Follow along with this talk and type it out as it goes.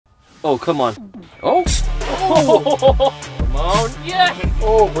Oh, come on. Oh. Oh. Come on. Yeah.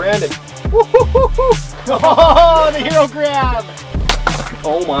 Oh, Brandon. Oh, the hero grab.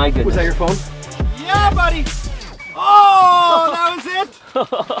 Oh my goodness. Was that your phone? Yeah, buddy. Oh, that was it.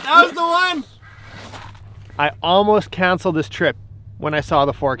 That was the one. I almost canceled this trip when I saw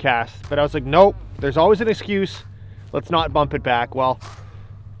the forecast, but I was like, nope, there's always an excuse. Let's not bump it back. Well,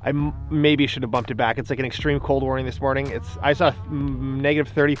 I maybe should have bumped it back. It's like an extreme cold warning this morning. I saw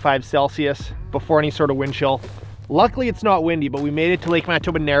negative 35 Celsius before any sort of wind chill. Luckily, it's not windy, but we made it to Lake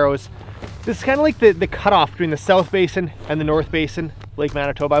Manitoba Narrows. This is kind of like the cutoff between the South Basin and the North Basin, Lake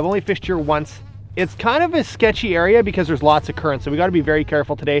Manitoba. I've only fished here once. It's kind of a sketchy area because there's lots of current, so we got to be very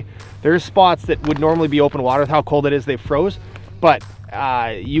careful today. There's spots that would normally be open water with how cold it is, they froze, but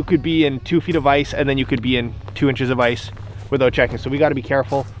you could be in 2 feet of ice and then you could be in 2 inches of ice without checking, so we got to be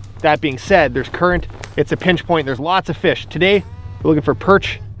careful. That being said, there's current, it's a pinch point, there's lots of fish. Today, we're looking for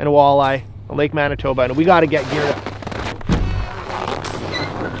perch and a walleye on Lake Manitoba, and we got to get geared up.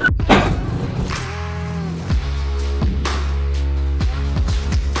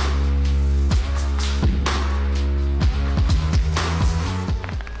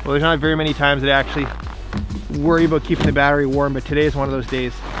 Well, there's not very many times that I actually worry about keeping the battery warm, but today is one of those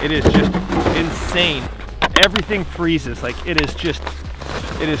days. It is just insane. Everything freezes. Like, it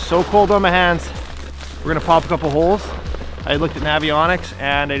is so cold on my hands. We're gonna pop a couple holes. I looked at Navionics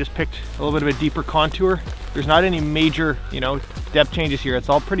and I just picked a little bit of a deeper contour. There's not any major, depth changes here. It's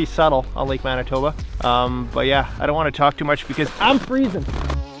all pretty subtle on Lake Manitoba. But yeah, I don't want to talk too much because I'm freezing.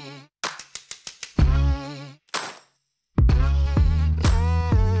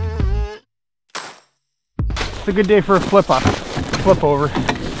 It's a good day for a flip over.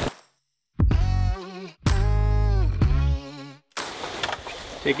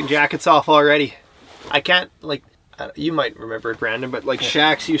 Taking jackets off already. I can't, like, you might remember it, Brandon, but like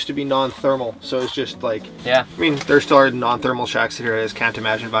shacks used to be non-thermal, so it's just like, yeah. I mean, there still are non-thermal shacks here. I just can't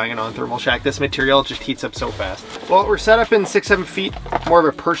imagine buying a non-thermal shack. This material just heats up so fast. Well, we're set up in 6-7 feet, more of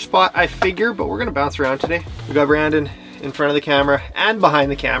a perch spot, I figure, but we're gonna bounce around today. We got Brandon in front of the camera and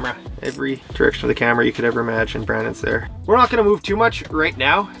behind the camera. Every direction of the camera you could ever imagine, Brandon's there. We're not gonna move too much right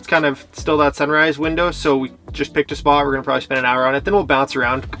now. It's kind of still that sunrise window, so we just picked a spot. We're gonna probably spend an hour on it, then we'll bounce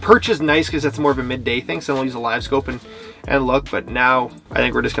around. Perch is nice because it's more of a midday thing, so we'll use a live scope and look, but now I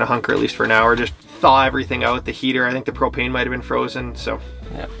think we're just gonna hunker at least for an hour, just thaw everything out. The heater, I think the propane might have been frozen, so.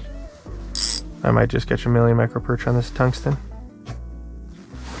 Yeah. I might just catch a million micro perch on this tungsten.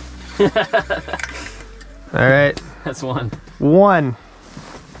 All right. That's one. One.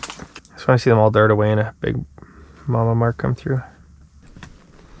 I just want to see them all dart away and a big mama mark come through.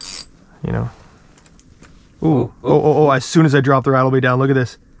 Ooh. Oh, as soon as I drop the rattle bait down, look at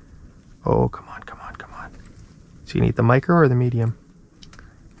this. Oh, come on. So you can eat the micro or the medium?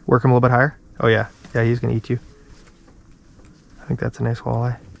 Work him a little bit higher. Oh yeah, he's gonna eat you. I think that's a nice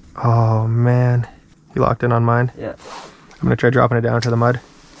walleye. Oh man, he locked in on mine. Yeah. I'm gonna try dropping it down to the mud.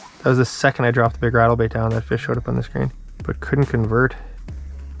 That was the second I dropped the big rattle bait down, that fish showed up on the screen, but couldn't convert.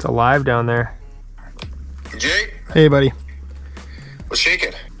 It's alive down there. Jay? Hey buddy. What's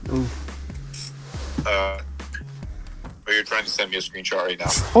shaking? Ooh. You're trying to send me a screenshot right now.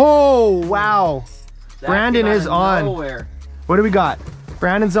 Oh wow. That Brandon is on. Nowhere. What do we got?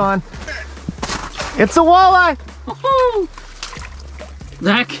 Brandon's on. It's a walleye.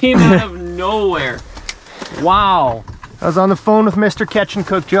 That came out of nowhere. Wow. I was on the phone with Mr. Catch and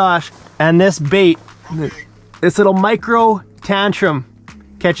Cook Josh, and this bait, this little micro tantrum,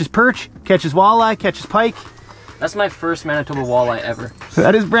 catches perch, catches walleye, catches pike. That's my first Manitoba walleye ever.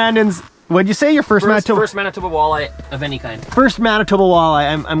 That is Brandon's. What'd you say? Your first Manitoba? First Manitoba walleye of any kind. First Manitoba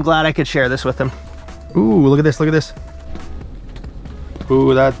walleye. I'm glad I could share this with him. Ooh, look at this, look at this.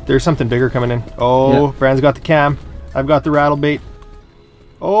 Ooh, there's something bigger coming in. Oh, yep. Brandon's got the cam. I've got the rattle bait.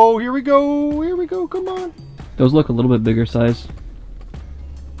 Oh, here we go, come on. Those look a little bit bigger size.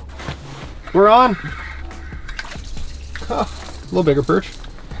 We're on. Huh, a little bigger perch.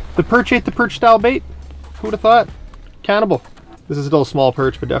 The perch ate the perch style bait. Who would have thought? Cannibal. This is still a small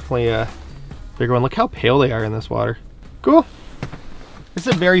perch, but definitely a bigger one. Look how pale they are in this water. Cool. This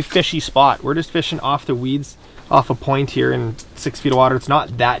is a very fishy spot. We're just fishing off the weeds, off a point here in 6 feet of water. It's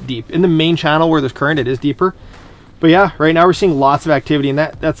not that deep. In the main channel where there's current, it is deeper. But yeah, right now we're seeing lots of activity, and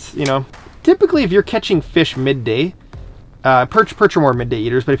that's, typically if you're catching fish midday, perch are more midday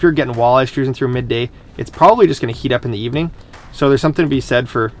eaters, but if you're getting walleyes cruising through midday, it's probably just gonna heat up in the evening. So there's something to be said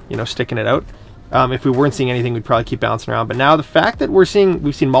for, sticking it out. If we weren't seeing anything, we'd probably keep bouncing around. But now the fact that we've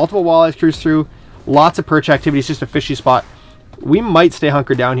seen multiple walleyes cruise through, lots of perch activity, it's just a fishy spot. We might stay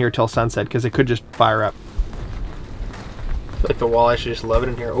hunkered down here till sunset because it could just fire up. Like the walleye should just love it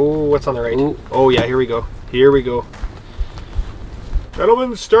in here. Oh, what's on the right? Ooh. Oh yeah, here we go. Here we go.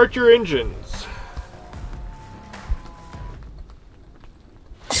 Gentlemen, start your engines.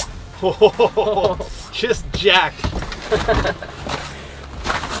 Oh, just jacked.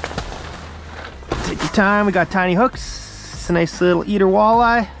 Take your time. We got tiny hooks. It's a nice little eater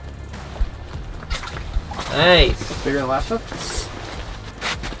walleye. Nice. Bigger than the last one.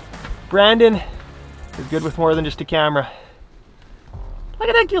 Brandon is good with more than just a camera. Look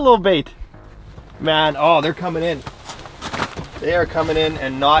at that cute little bait. Man, oh, they're coming in. They are coming in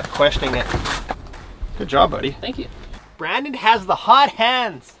and not questioning it. Good job, buddy. Thank you. Brandon has the hot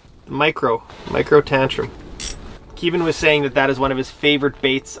hands. Micro tantrum. Kevin was saying that that is one of his favorite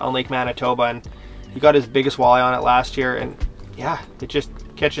baits on Lake Manitoba, and he got his biggest walleye on it last year, and yeah, it just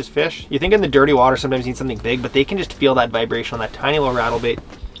catches fish. You think in the dirty water sometimes you need something big, but they can just feel that vibration on that tiny little rattle bait.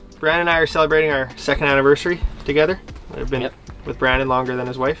 Brandon and I are celebrating our 2nd anniversary together. I've been with Brandon longer than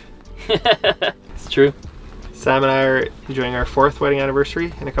his wife. It's true. Sam and I are enjoying our 4th wedding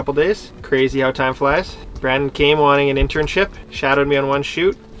anniversary in a couple days. Crazy how time flies. Brandon came wanting an internship, shadowed me on one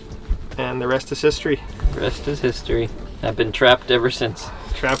shoot, and the rest is history. The rest is history. I've been trapped ever since.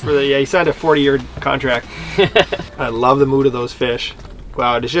 Trapped for the, yeah, he signed a 40-year contract. I love the mood of those fish.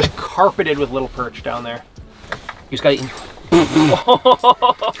 Wow, it is just carpeted with little perch down there. You just gotta eat.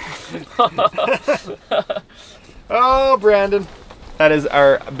 Oh, Brandon. That is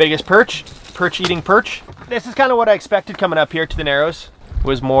our biggest perch eating perch. This is kind of what I expected coming up here to the Narrows,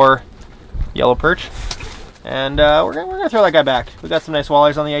 was more yellow perch. And we're gonna throw that guy back. We got some nice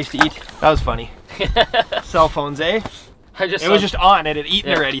walleyes on the ice to eat. That was funny. Cell phones, eh? It was just on, it had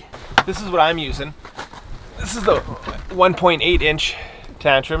eaten already. This is what I'm using. This is the 1.8 inch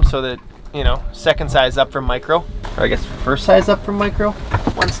tantrum, so that, you know, 2nd size up from micro. Or I guess 1st size up from micro.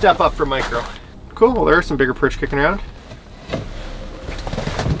 1 step up from micro. Cool, well there are some bigger perch kicking around.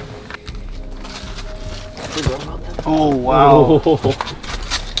 Oh, wow.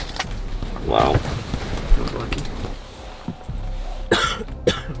 Wow.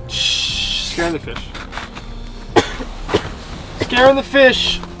 Scaring the fish. Scaring the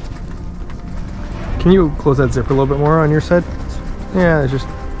fish. Can you close that zipper a little bit more on your side? Yeah, it's just...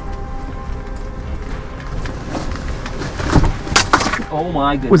 Oh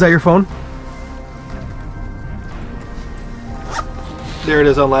my goodness. Was that your phone? There it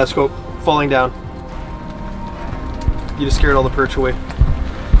is on live scope, falling down. You just scared all the perch away.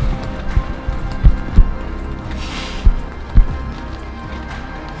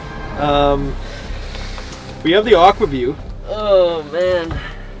 We have the aqua view. Oh man,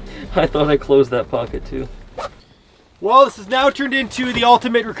 I thought I closed that pocket too. Well, this has now turned into the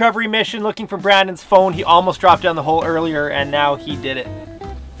ultimate recovery mission, looking for Brandon's phone. He almost dropped down the hole earlier, and now he did it.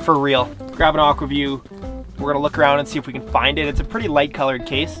 For real. Grab an aqua view. We're gonna look around and see if we can find it. It's a pretty light colored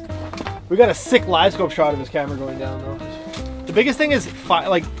case. We got a sick live scope shot of this camera going down though. The biggest thing is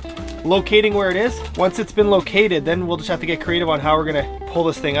like locating where it is. Once it's been located, then we'll just have to get creative on how we're gonna pull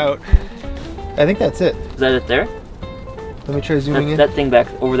this thing out. I think that's it. Is that it there? Let me try zooming in. That thing back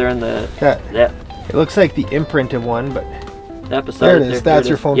over there in the... Yeah. It looks like the imprint of one, but... That beside there it is. That's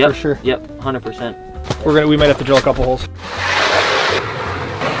your phone for sure. Yep, 100%. We might have to drill a couple holes.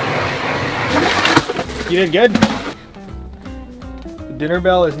 You did good. The dinner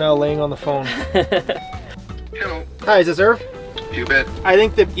bell is now laying on the phone. Hello. Hi, is this Irv? You bet. I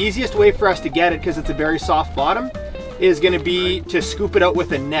think the easiest way for us to get it, because it's a very soft bottom, is going to be to scoop it out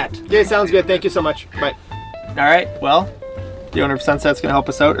with a net. Okay, sounds good. Thank you so much. Bye. All right, well, the owner of Sunset's going to help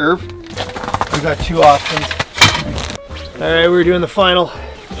us out. Irv, we got 2 options. All right, we're doing the final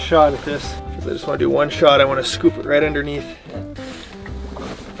shot at this. I just want to do one shot. I want to scoop it right underneath.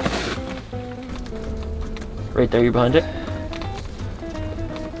 Right there, you're behind it.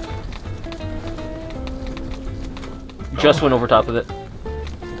 Just went over top of it.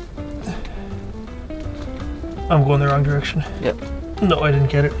 I'm going the wrong direction. Yep. No, I didn't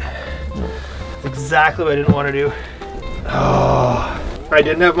get it. That's exactly what I didn't want to do. Oh, I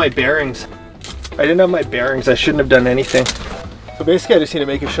didn't have my bearings. I shouldn't have done anything. So basically I just need to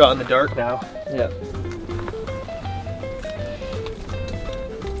make a shot in the dark now. Yep.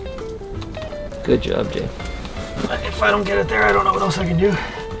 Good job, Jay. If I don't get it there, I don't know what else I can do.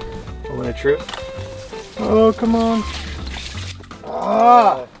 Moment of truth. Oh, come on.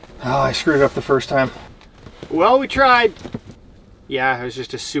 Oh, I screwed it up the first time. Well, we tried. Yeah, it was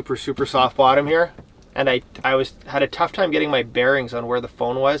just a super soft bottom here. And I had a tough time getting my bearings on where the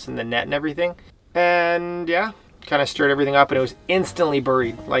phone was and the net and everything. And yeah, kind of stirred everything up and it was instantly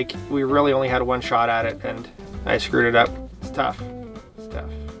buried. Like, we really only had one shot at it and I screwed it up. It's tough.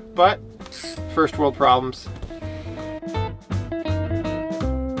 But first world problems.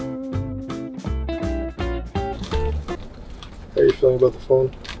 feeling about the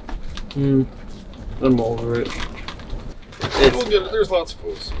phone? I'm over it. We'll get it. There's lots of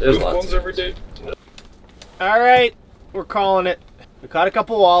phones. There's New lots phones of every day. All right, we're calling it. We caught a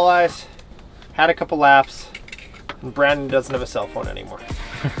couple walleyes, had a couple laughs, and Brandon doesn't have a cell phone anymore.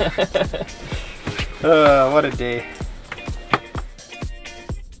 What a day.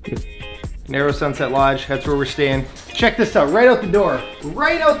 Narrow Sunset Lodge, that's where we're staying. Check this out, right out the door.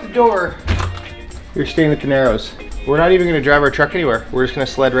 Right out the door. You're staying at the Narrows. We're not even gonna drive our truck anywhere. We're just gonna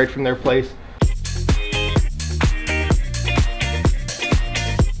sled right from their place.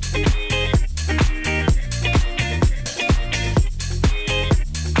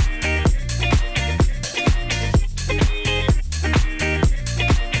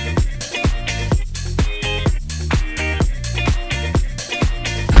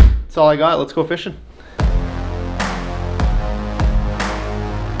 That's all I got. Let's go fishing.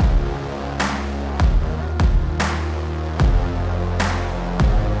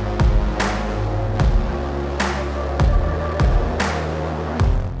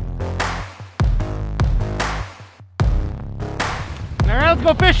 All right, let's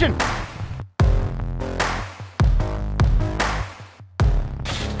go fishing.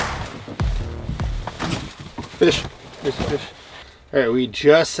 Fish. Here's the fish. All right, we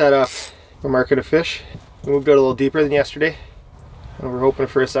just set up a market of fish. We moved out a little deeper than yesterday, and we're hoping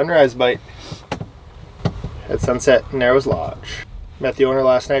for a sunrise bite at Sunset Narrows Lodge. Met the owner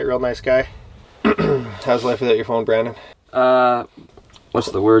last night, real nice guy. How's life without your phone, Brandon?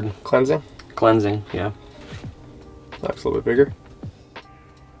 What's the word? Cleansing? Cleansing, yeah. Looks a little bit bigger.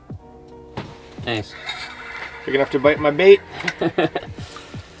 Nice. Big enough to bite my bait.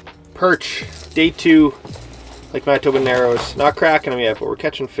 Perch, day 2. Lake Manitoba Narrows. Not cracking them yet, but we're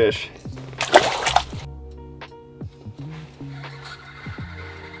catching fish.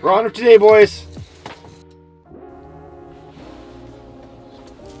 We're on them today, boys.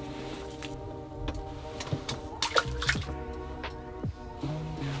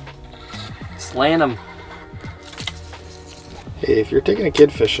 Slaying them. Hey, if you're taking a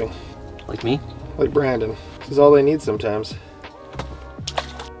kid fishing, Like me? like Brandon, this is all they need sometimes.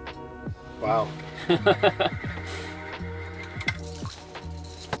 Wow. This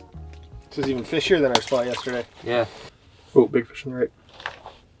is even fishier than our spot yesterday. Yeah. Oh, big fish on the right.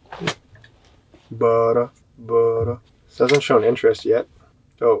 Butter. This hasn't shown interest yet.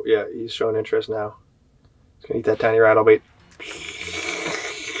 Oh, yeah, he's showing interest now. He's gonna eat that tiny rattle bait.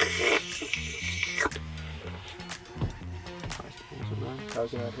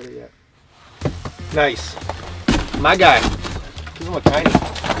 How's he not hit it yet? Nice. My guy. Doesn't look tiny.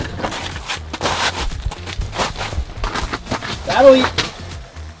 That'll eat.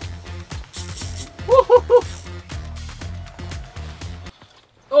 Woo-hoo-hoo.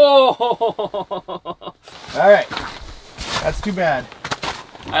 Oh! Alright. That's too bad.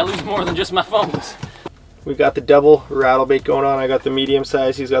 I lose more than just my phones. We've got the double rattle bait going on. I got the medium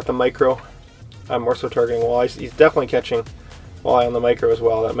size. He's got the micro. I'm more so targeting walleye. He's definitely catching walleye on the micro as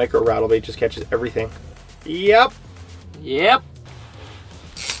well. That micro rattle bait just catches everything. Yep. Yep.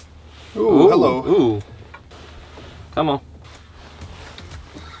 Ooh, hello. Ooh. Come on.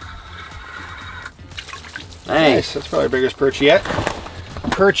 Nice. That's probably our biggest perch yet.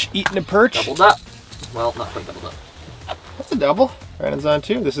 Perch eating a perch. Doubled up. Well, not quite doubled up. That's a double. Brandon's on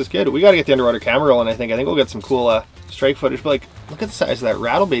too. This is good. We got to get the underwater camera rolling. I think we'll get some cool strike footage. But like, look at the size of that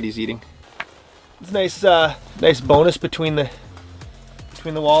rattle bait he's eating. It's nice, nice bonus between the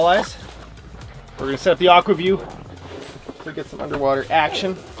walleyes. We're gonna set up the aqua view to get some underwater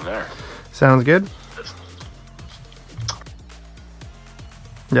action. There. Sounds good.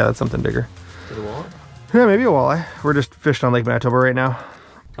 Yeah, that's something bigger. Is it a walleye? Yeah, maybe a walleye. We're just fishing on Lake Manitoba right now.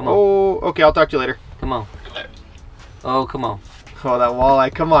 Come on. Oh, okay. I'll talk to you later. Come on. Oh, come on. Oh, that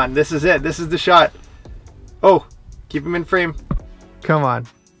walleye. Come on. This is it. This is the shot. Oh, keep him in frame. Come on.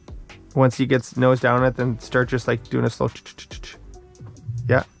 Once he gets nose down on it, then start just like doing a slow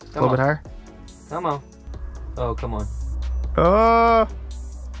yeah, a little bit higher. Come on. Oh, come on. Oh.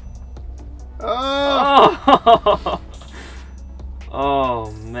 Oh.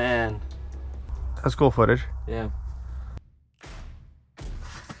 Oh, man. That's cool footage. Yeah.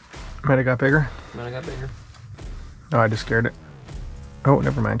 Might have got bigger. Might have got bigger. Oh, I just scared it. Oh,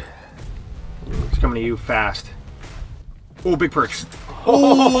 never mind. It's coming to you fast. Oh, big perch.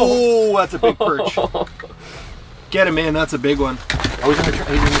 Oh, that's a big perch. Get him in. That's a big one. Oh, he's in the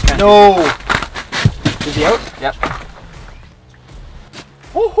trap. No. Is he out? Yep.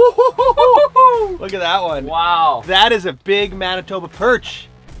 Look at that one. Wow. That is a big Manitoba perch.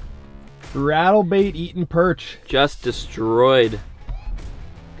 Rattle bait eating perch. Just destroyed.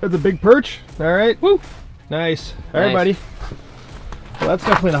 That's a big perch. All right. Woo. Nice. All right, Nice. buddy. that's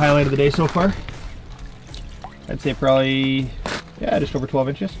definitely the highlight of the day so far. I'd say probably, yeah, just over 12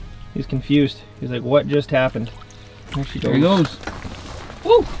 inches. He's confused. He's like, what just happened? There she goes. There he goes.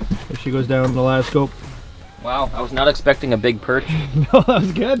 Woo! There she goes down the last scope. Wow, I was not expecting a big perch. No, that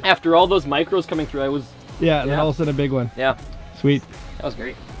was good. After all those micros coming through, I was... Yeah, then all of a sudden a big one. Yeah. Sweet. That was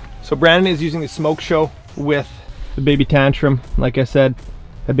great. So Brandon is using the smoke show with the baby tantrum. Like I said,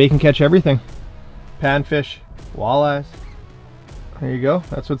 that bait can catch everything. Panfish, walleyes. There you go.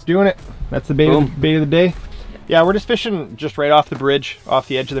 That's what's doing it. That's the bait of the day. Yeah, we're just fishing just right off the bridge, off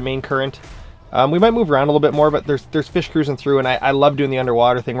the edge of the main current. We might move around a little bit more, but there's fish cruising through, and I love doing the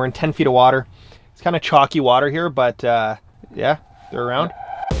underwater thing. We're in 10 feet of water. It's kind of chalky water here, but yeah, they're around.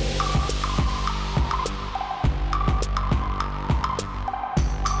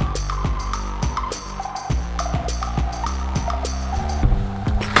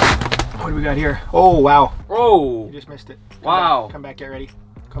 What do we got here? Oh, wow. Oh! You just missed it. Wow. Come back, get ready.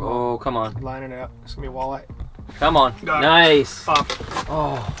 Come on. Oh, come on. Lining it up. It's gonna be a walleye. Come on. Got it. Nice. Off.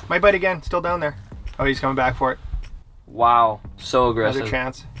 Oh. Might bite again. Still down there. Oh, he's coming back for it. Wow. So aggressive. Another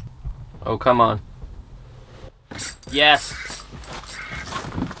chance. Oh, come on. Yes.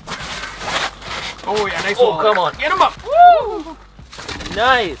 Oh, yeah, nice Oh, walleye. come on. Get him up. Woo!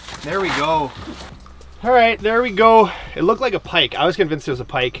 Nice. There we go. All right, there we go. It looked like a pike. I was convinced it was a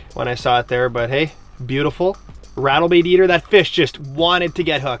pike when I saw it there, but hey, beautiful. Rattlebait eater. That fish just wanted to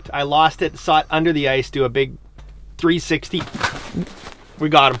get hooked. I lost it, saw it under the ice, do a big 360. We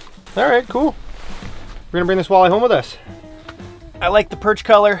got him. All right, cool. We're gonna bring this walleye home with us. I like the perch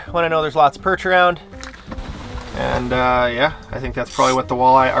color when I know there's lots of perch around. And yeah, I think that's probably what the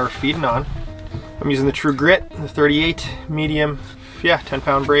walleye are feeding on. I'm using the True Grit, the 38 medium, yeah,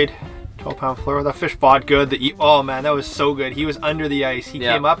 10-pound braid, 12-pound fluoro. That fish fought good. Oh man, that was so good. He was under the ice. He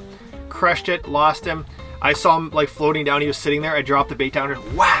came up, crushed it, lost him. I saw him like floating down. He was sitting there. I dropped the bait down, just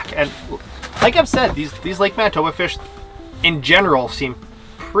whack. And like I've said, these Lake Manitoba fish in general seem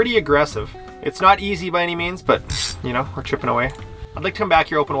pretty aggressive. It's not easy by any means, but you know, we're chipping away. I'd like to come back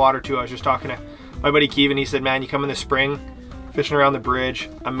here open water too. I was just talking to my buddy Kevin. He said, man, you come in the spring, fishing around the bridge,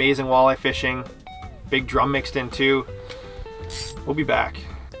 amazing walleye fishing, big drum mixed in too. We'll be back.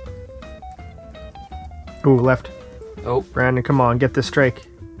 Ooh, left. Oh. Brandon, come on, get this strike.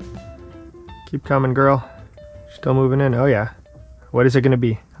 Keep coming, girl. Still moving in. Oh yeah. What is it gonna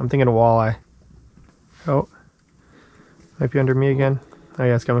be? I'm thinking a walleye. Oh. Might be under me again. Oh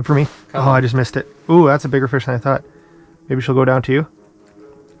yeah, it's coming for me. Oh, I just missed it. Ooh, that's a bigger fish than I thought. Maybe she'll go down to you.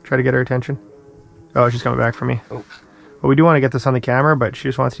 Try to get her attention. Oh, she's coming back for me. Oh. Well, we do want to get this on the camera, but she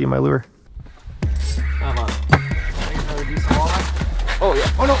just wants to eat my lure. Come on. Oh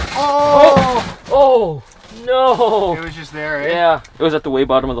yeah. Oh no. Oh! Oh! No! It was just there, eh? Yeah, it was at the way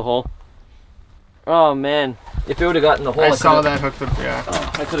bottom of the hole. Oh man. If it would have gotten the hole, I saw that hook. Yeah.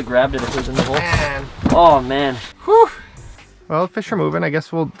 Oh, I could have grabbed it if it was in the hole. Man. Oh man. Whew. Well, fish are moving. I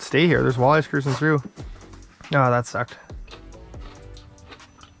guess we'll stay here. There's walleyes cruising through. Oh, that sucked.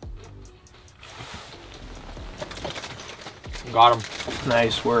 Got him.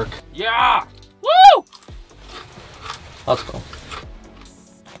 Nice work. Yeah! Woo! Let's go.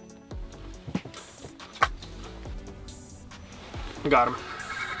 Got him.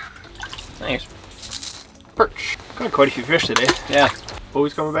 Nice. Perch. Got quite a few fish today. Yeah.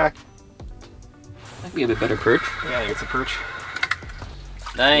 Always coming back. Might be a bit better perch. Yeah, I think it's a perch.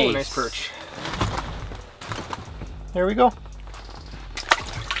 Nice. Ooh, nice perch. There we go.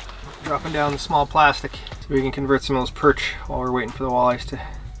 Dropping down the small plastic so we can convert some of those perch while we're waiting for the walleyes to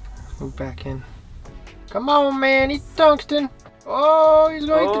move back in. Come on, man, eat tungsten. Oh, he's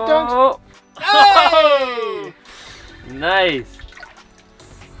going to tungsten. Hey! Nice.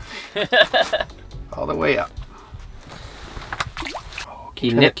 All the way up. Oh,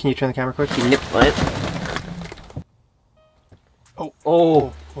 Can you turn the camera quick? He nipped by it. Oh.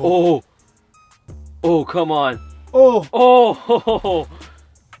 Oh. Oh. Oh, come on. Oh. Oh.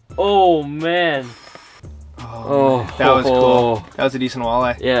 Oh, man. Oh, man. That was cool. That was a decent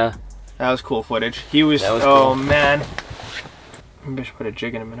walleye. Yeah. That was cool footage. He was, oh cool. Man. Maybe I should put a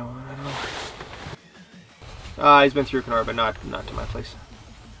jig in a minnow. I don't know. He's been through Kenora, but not to my place.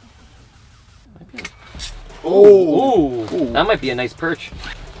 Oh. Ooh. That might be a nice perch.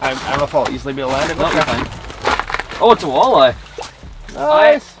 I don't know if I'll easily be able to land it. No, you're fine. Oh, it's a walleye.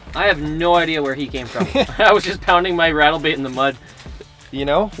 Nice. I have no idea where he came from. I was just pounding my rattlebait in the mud. You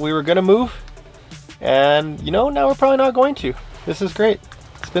know, we were gonna move, and you know, now we're probably not going to. This is great.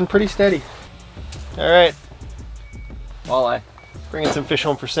 It's been pretty steady. All right. Walleye. Bringing some fish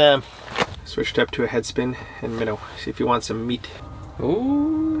home for Sam. Switched up to a head spin and minnow. See if he wants some meat.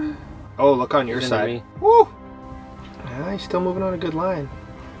 Ooh. Oh, look on your He's side. me. Woo! he's still moving on a good line.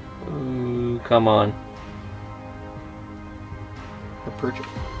 Ooh, come on. The perch.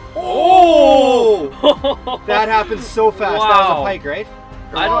 Oh! That happened so fast. Wow. That was a pike, right?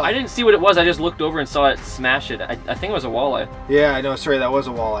 I didn't see what it was. I just looked over and saw it smash it. I think it was a walleye. Yeah, I know. Sorry, that was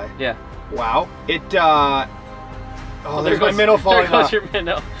a walleye. Yeah. Wow. It, oh, there's my minnow falling There goes off. your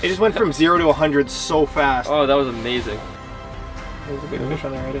minnow. It just went from 0 to 100 so fast. Oh, that was amazing. There's a big fish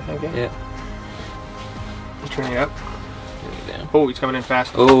on there, right, I think, yeah? Yeah. He's turning it up. Down. Oh, he's coming in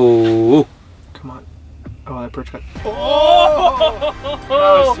fast. Oh. Come on. Oh, that perch got... Oh!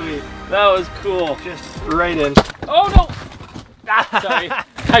 That was sweet. That was cool. Just right in. Oh, no. Ah, sorry.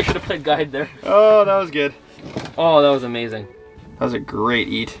 I should have played guide there. Oh, that was good. Oh, that was amazing. That was a great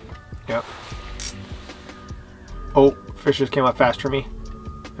eat. Yep. Oh, fish just came up fast for me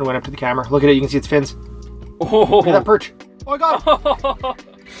and went up to the camera. Look at it, you can see its fins. Oh. Look at that perch. Oh, I got him.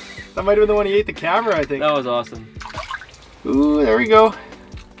 That might have been the one he ate the camera, I think. That was awesome. Ooh, there we go.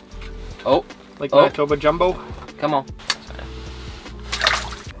 Oh. Lake Manitoba jumbo. Come on.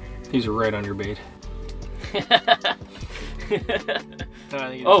 He's right on your bait. I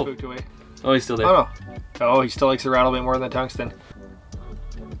think he just spooked away. Oh, he's still there. Oh, no. Oh, he still likes the rattle bait more than the tungsten.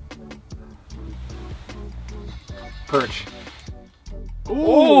 Perch.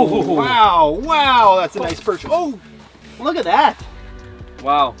 Oh, wow, wow, that's a nice perch. Oh, look at that.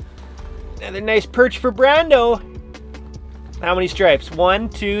 Wow. Another nice perch for Brando. How many stripes? 1,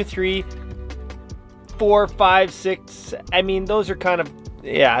 2, 3, 4, 5, 6. I mean, those are kind of,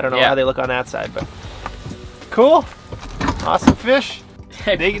 yeah, I don't know how they look on that side, but cool. Awesome fish.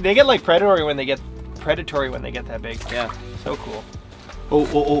 They get like predatory when they get that big. Yeah. So cool.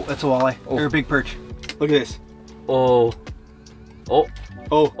 Oh, that's a walleye. Oh. They're a big perch. Look at this. Oh. Oh.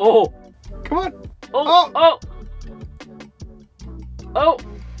 Oh. Oh. Come on. Oh. Oh.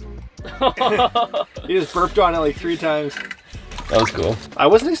 Oh. He just burped on it like 3 times. That was cool. I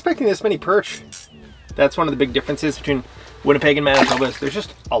wasn't expecting this many perch. That's one of the big differences between Winnipeg and Manitoba. Is there's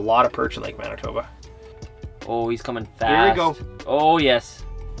just a lot of perch in Lake Manitoba. Oh, he's coming fast. Here we go. Oh, yes.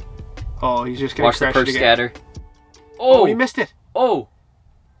 Oh, he's just getting Watch the scratched perch again. scatter. Oh, he missed it. Oh.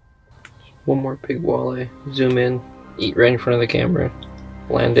 One more big walleye. Zoom in. Eat right in front of the camera.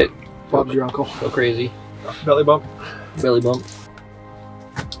 Land it. Bob's your uncle. Go crazy. Belly bump. Belly bump.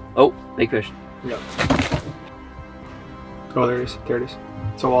 Oh, big fish. Yeah. Oh, there it is. There it is.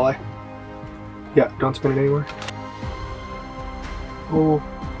 It's a walleye. Yeah, don't spin it anymore. Oh.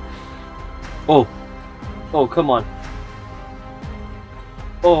 Oh. Oh, come on.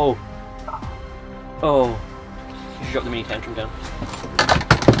 Oh. Oh. You should drop the mini tantrum down.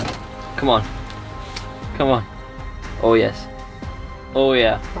 Come on. Come on. Oh, yes. Oh,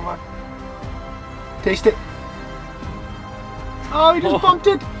 yeah. Come on. Taste it. Oh, he just bumped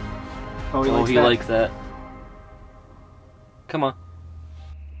it. Oh, he likes that. Likes that. Come on.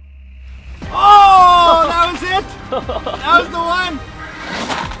 Oh, that was it. That was the one.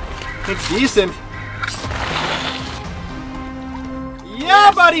 It's decent.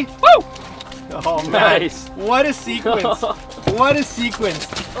 Yeah, buddy. Woo! Oh, man. Nice. What a sequence. What a sequence.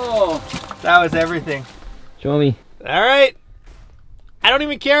 Oh. That was everything. Show me. All right. I don't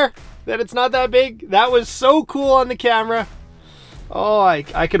even care that it's not that big. That was so cool on the camera. Oh, I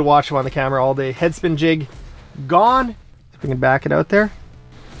could watch him on the camera all day. Headspin jig gone. We can back it out there.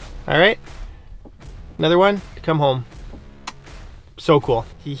 All right. Another one to come home. So cool.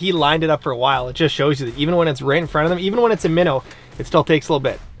 He lined it up for a while. It just shows you that even when it's right in front of them, even when it's a minnow, it still takes a little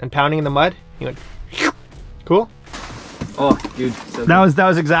bit. And pounding in the mud, he went, cool. Oh, dude. That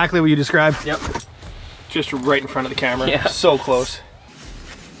was exactly what you described. Yep. Just right in front of the camera. Yeah. So close.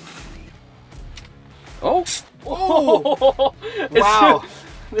 Oh. Oh. Wow.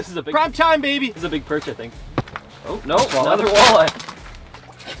 This is a big Prime time, baby. This is a big perch, I think. Oh, no, another walleye.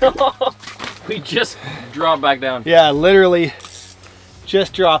 We just dropped back down. Yeah, literally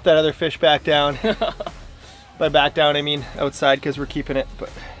just dropped that other fish back down. By back down, I mean outside because we're keeping it. But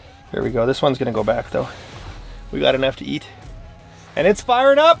there we go. This one's going to go back, though. We got enough to eat. And it's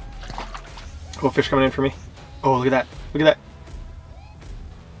firing up. Oh, fish coming in for me. Oh, look at that. Look at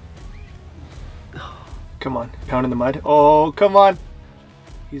that. Come on. Pound in the mud. Oh, come on.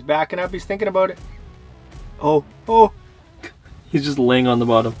 He's backing up. He's thinking about it. Oh, oh. He's just laying on the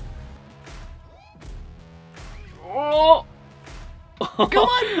bottom. Oh! Come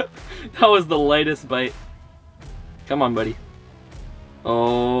on! That was the lightest bite. Come on, buddy.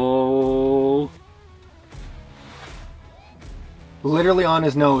 Oh. Literally on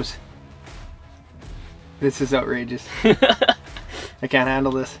his nose. This is outrageous. I can't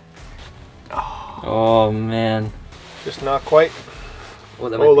handle this. Oh, man. Just not quite.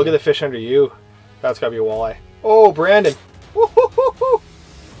 Oh, Oh, look at the fish under you. That's gotta be a walleye. Oh, Brandon. Woo-hoo-hoo-hoo.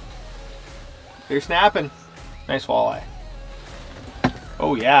 They're snapping. Nice walleye.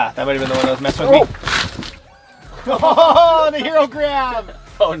 Oh yeah, that might have been the one that was messing with me. Oh, the hero grab!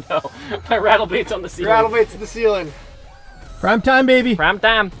 Oh no, my rattle bait's on the ceiling. Rattle bait's at the ceiling. Prime time, baby. Prime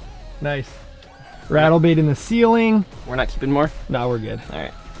time. Nice. Rattle bait in the ceiling. We're not keeping more? No, we're good. All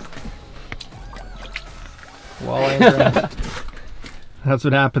right. Walleye and grab. That's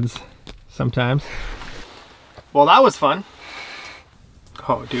what happens sometimes. Well, that was fun.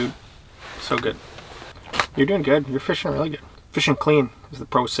 Oh, dude. So good. You're doing good. You're fishing really good. Fishing clean, as the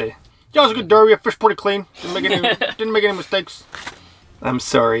pros say. Yeah, it was a good derby. I fished pretty clean. Didn't make any mistakes. I'm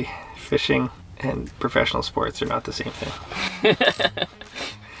sorry. Fishing and professional sports are not the same thing.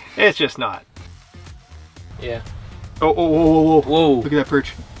 It's just not. Yeah. Oh, whoa, whoa, whoa, whoa. Whoa. Look at that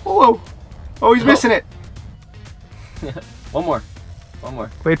perch. Whoa, whoa. Oh, he's missing it. One more. One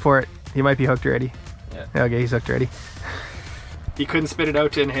more. Wait for it. He might be hooked already. Yeah. Okay, he's hooked already. He couldn't spit it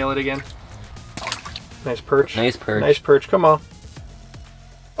out to inhale it again. Nice perch. Nice perch. Nice perch. Come on.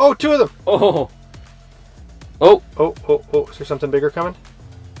 Oh, two of them. Oh. Oh. Oh, oh, oh. Is there something bigger coming?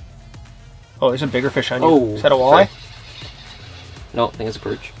 Oh, there's a bigger fish on you. Oh. Is that a walleye? No, I think it's a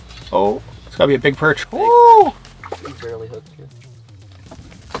perch. Oh, it's gotta be a big perch. Woo! He's barely hooked here.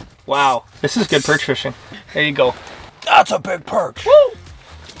 Wow, this is good perch fishing. There you go. That's a big perch. Woo!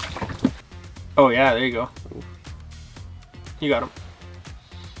 Oh yeah, there you go. You got him.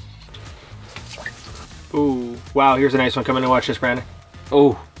 Ooh, wow, here's a nice one. Come in and watch this, Brandon.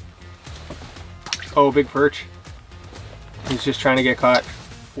 Oh. Oh, big perch. He's just trying to get caught.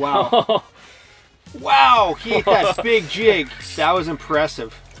 Wow. Wow, he ate that big jig. That was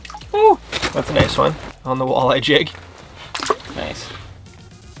impressive. Woo! That's a nice one on the walleye jig. Nice.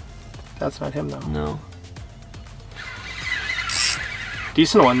 That's not him though. No.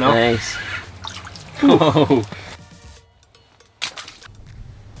 Decent one though. Nice. Oh.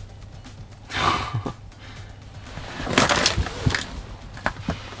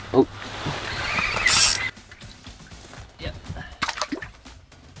 Oh. Yep.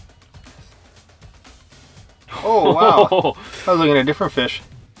 Oh wow. I was looking at a different fish.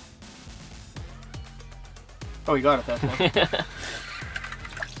 Oh, he got it that time.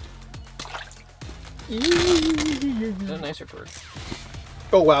 Is that a nicer bird?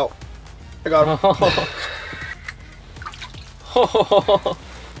 Oh wow. I got him.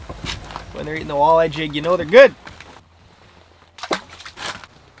 When they're eating the walleye jig, you know they're good.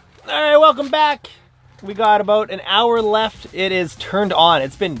 Alright, welcome back. We got about an hour left. It is turned on.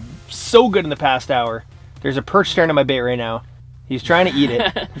 It's been so good in the past hour. There's a perch staring at my bait right now. He's trying to eat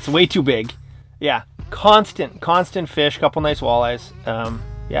it. It's way too big. Yeah, constant fish, couple nice walleyes.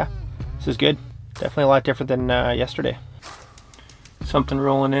 Yeah, this is good. Definitely a lot different than yesterday. Something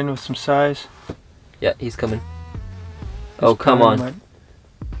rolling in with some size. Yeah, he's coming. Oh, come on.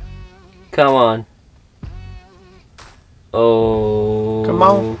 Come on. Oh. Come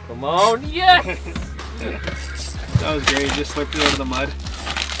on. Come on. Yes! That was great. Just slipped it out of the mud.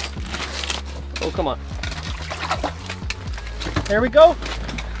 Oh, come on. There we go.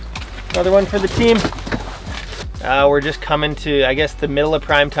 Another one for the team. We're just coming to, I guess, the middle of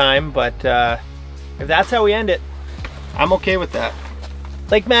prime time, but if that's how we end it, I'm okay with that.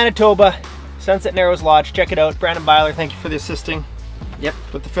 Lake Manitoba, Sunset Narrows Lodge. Check it out. Brandon Beiler, thank you for the assisting. Yep.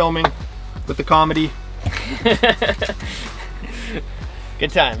 With the filming, with the comedy. Good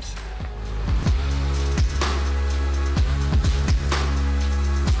times.